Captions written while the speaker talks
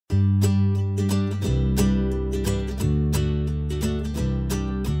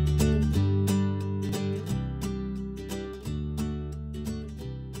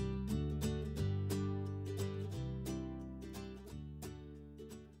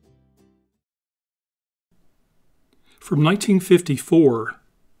From 1954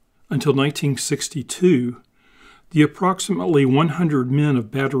 until 1962, the approximately 100 men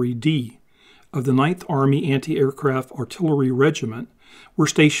of Battery D of the 9th Army Anti-Aircraft Artillery Regiment were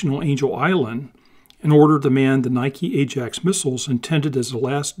stationed on Angel Island in order to man the Nike-Ajax missiles intended as a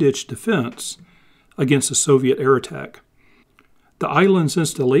last-ditch defense against a Soviet air attack. The island's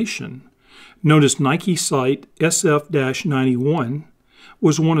installation, known as Nike Site SF-91,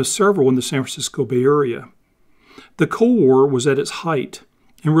 was one of several in the San Francisco Bay Area. The Cold War was at its height,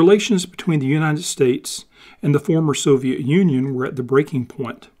 and relations between the United States and the former Soviet Union were at the breaking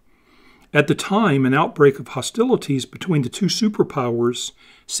point. At the time, an outbreak of hostilities between the two superpowers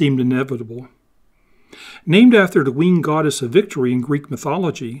seemed inevitable. Named after the winged goddess of victory in Greek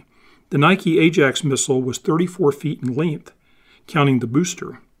mythology, the Nike-Ajax missile was 34 feet in length, counting the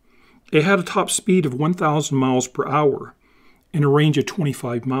booster. It had a top speed of 1,000 miles per hour and a range of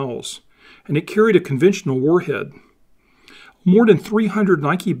 25 miles, and it carried a conventional warhead. More than 300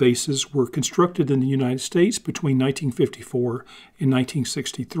 Nike bases were constructed in the United States between 1954 and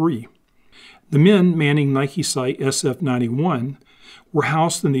 1963. The men manning Nike Site SF-91 were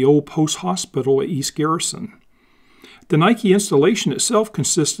housed in the old post hospital at East Garrison. The Nike installation itself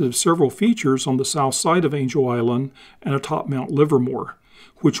consisted of several features on the south side of Angel Island and atop Mount Livermore,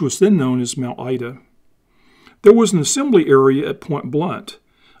 which was then known as Mount Ida. There was an assembly area at Point Blunt,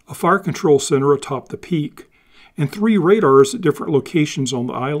 a fire control center atop the peak, and 3 radars at different locations on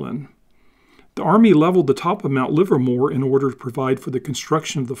the island. The Army leveled the top of Mount Livermore in order to provide for the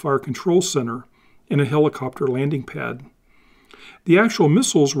construction of the fire control center and a helicopter landing pad. The actual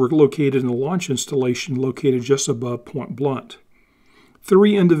missiles were located in a launch installation located just above Point Blunt.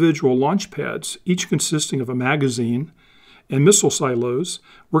 3 individual launch pads, each consisting of a magazine and missile silos,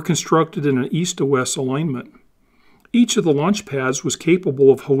 were constructed in an east to west alignment. Each of the launch pads was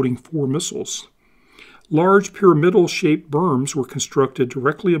capable of holding 4 missiles. Large pyramidal-shaped berms were constructed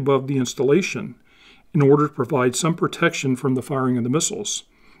directly above the installation in order to provide some protection from the firing of the missiles,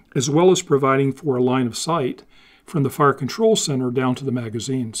 as well as providing for a line of sight from the fire control center down to the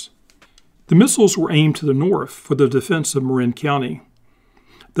magazines. The missiles were aimed to the north for the defense of Marin County.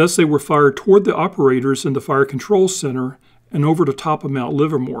 Thus, they were fired toward the operators in the fire control center and over the top of Mount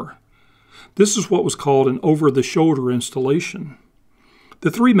Livermore. This is what was called an over-the-shoulder installation. The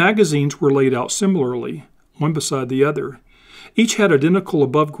 3 magazines were laid out similarly, one beside the other. Each had identical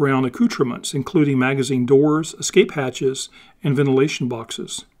above-ground accoutrements, including magazine doors, escape hatches, and ventilation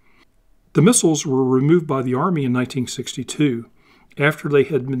boxes. The missiles were removed by the Army in 1962, after they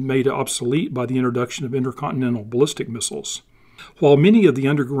had been made obsolete by the introduction of intercontinental ballistic missiles. While many of the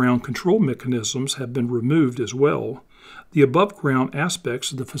underground control mechanisms have been removed as well, the above-ground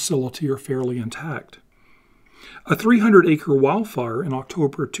aspects of the facility are fairly intact. A 300-acre wildfire in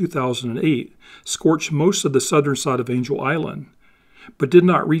October 2008 scorched most of the southern side of Angel Island, but did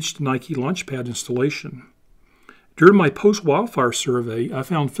not reach the Nike launch pad installation. During my post-wildfire survey, I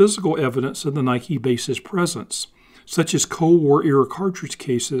found physical evidence of the Nike base's presence, such as Cold War-era cartridge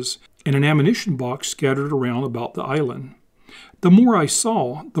cases and an ammunition box scattered around about the island. The more I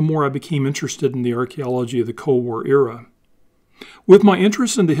saw, the more I became interested in the archaeology of the Cold War era. With my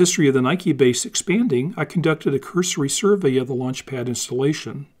interest in the history of the Nike base expanding, I conducted a cursory survey of the launch pad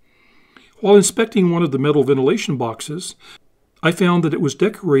installation. While inspecting one of the metal ventilation boxes, I found that it was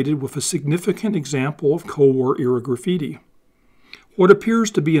decorated with a significant example of Cold War-era graffiti. What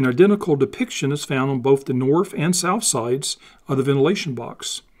appears to be an identical depiction is found on both the north and south sides of the ventilation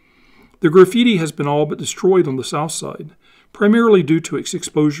box. The graffiti has been all but destroyed on the south side, primarily due to its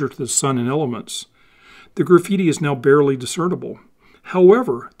exposure to the sun and elements. The graffiti is now barely discernible.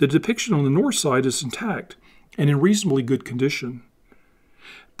 However, the depiction on the north side is intact and in reasonably good condition.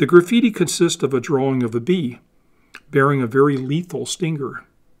 The graffiti consists of a drawing of a bee, bearing a very lethal stinger.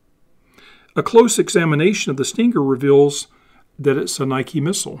 A close examination of the stinger reveals that it's a Nike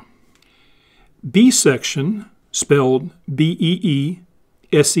missile. B section, spelled B-E-E-S-E-C-T,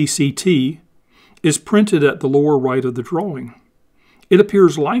 is printed at the lower right of the drawing. It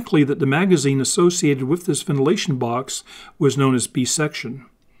appears likely that the magazine associated with this ventilation box was known as B section.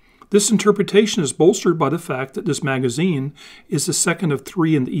 This interpretation is bolstered by the fact that this magazine is the second of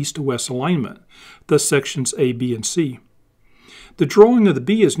 3 in the east to west alignment, thus sections A, B, and C. The drawing of the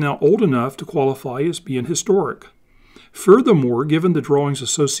B is now old enough to qualify as being historic. Furthermore, given the drawing's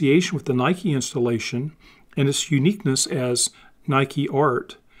association with the Nike installation and its uniqueness as Nike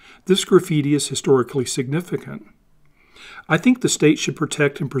art, this graffiti is historically significant. I think the state should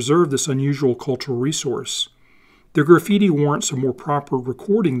protect and preserve this unusual cultural resource. The graffiti warrants a more proper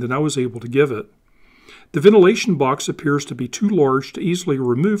recording than I was able to give it. The ventilation box appears to be too large to easily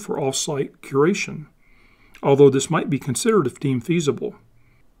remove for off-site curation. although this might be considered if deemed feasible.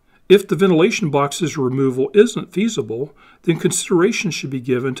 If the ventilation box's removal isn't feasible, then consideration should be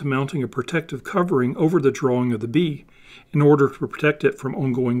given to mounting a protective covering over the drawing of the bee in order to protect it from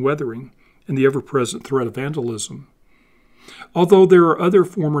ongoing weathering and the ever-present threat of vandalism. Although there are other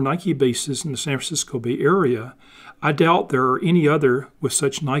former Nike bases in the San Francisco Bay Area, I doubt there are any other with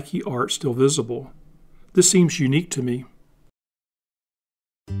such Nike art still visible. This seems unique to me.